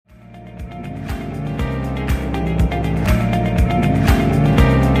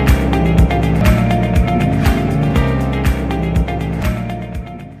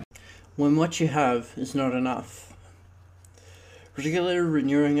when what you have is not enough. Regularly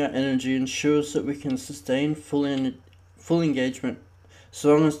renewing our energy ensures that we can sustain full engagement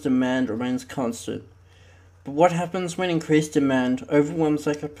so long as demand remains constant. But what happens when increased demand overwhelms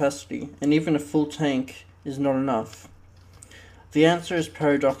our capacity and even a full tank is not enough? The answer is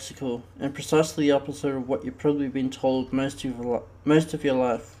paradoxical and precisely the opposite of what you've probably been told most of your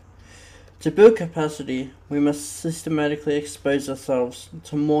life. To build capacity, we must systematically expose ourselves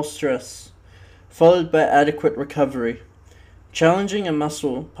to more stress, followed by adequate recovery. Challenging a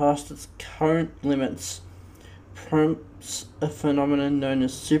muscle past its current limits prompts a phenomenon known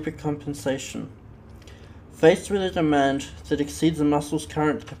as supercompensation. Faced with a demand that exceeds the muscle's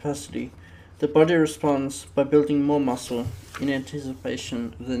current capacity, the body responds by building more muscle in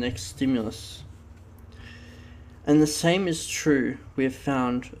anticipation of the next stimulus. And the same is true, we have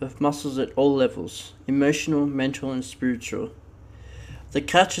found, of muscles at all levels, emotional, mental, and spiritual. The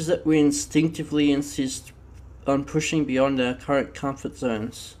catch is that we instinctively insist on pushing beyond our current comfort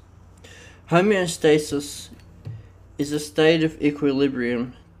zones. Homeostasis is a state of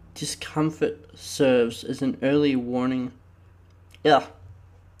equilibrium. Discomfort serves as an early warning.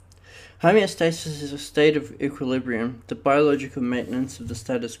 Homeostasis is a state of equilibrium, the biological maintenance of the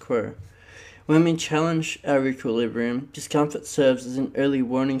status quo. When we challenge our equilibrium, discomfort serves as an early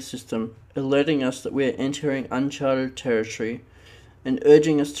warning system, alerting us that we are entering uncharted territory and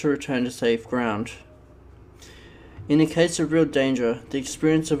urging us to return to safe ground. In a case of real danger, the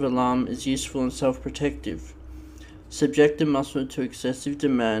experience of alarm is useful and self-protective. Subject the muscle to excessive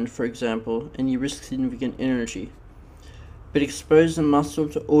demand, for example, and you risk significant energy. But expose the muscle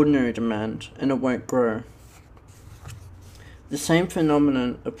to ordinary demand, and it won't grow. The same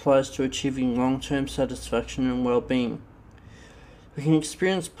phenomenon applies to achieving long-term satisfaction and well-being. We can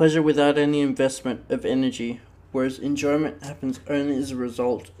experience pleasure without any investment of energy, whereas enjoyment happens only as a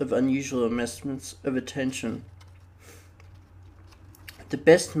result of unusual investments of attention. The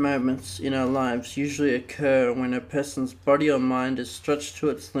best moments in our lives usually occur when a person's body or mind is stretched to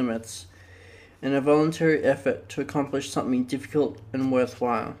its limits in a voluntary effort to accomplish something difficult and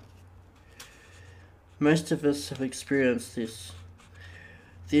worthwhile. Most of us have experienced this.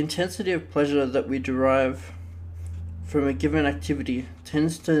 The intensity of pleasure that we derive from a given activity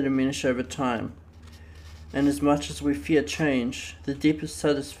tends to diminish over time, and as much as we fear change, the deepest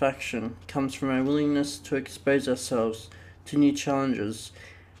satisfaction comes from our willingness to expose ourselves to new challenges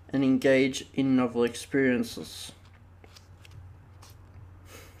and engage in novel experiences.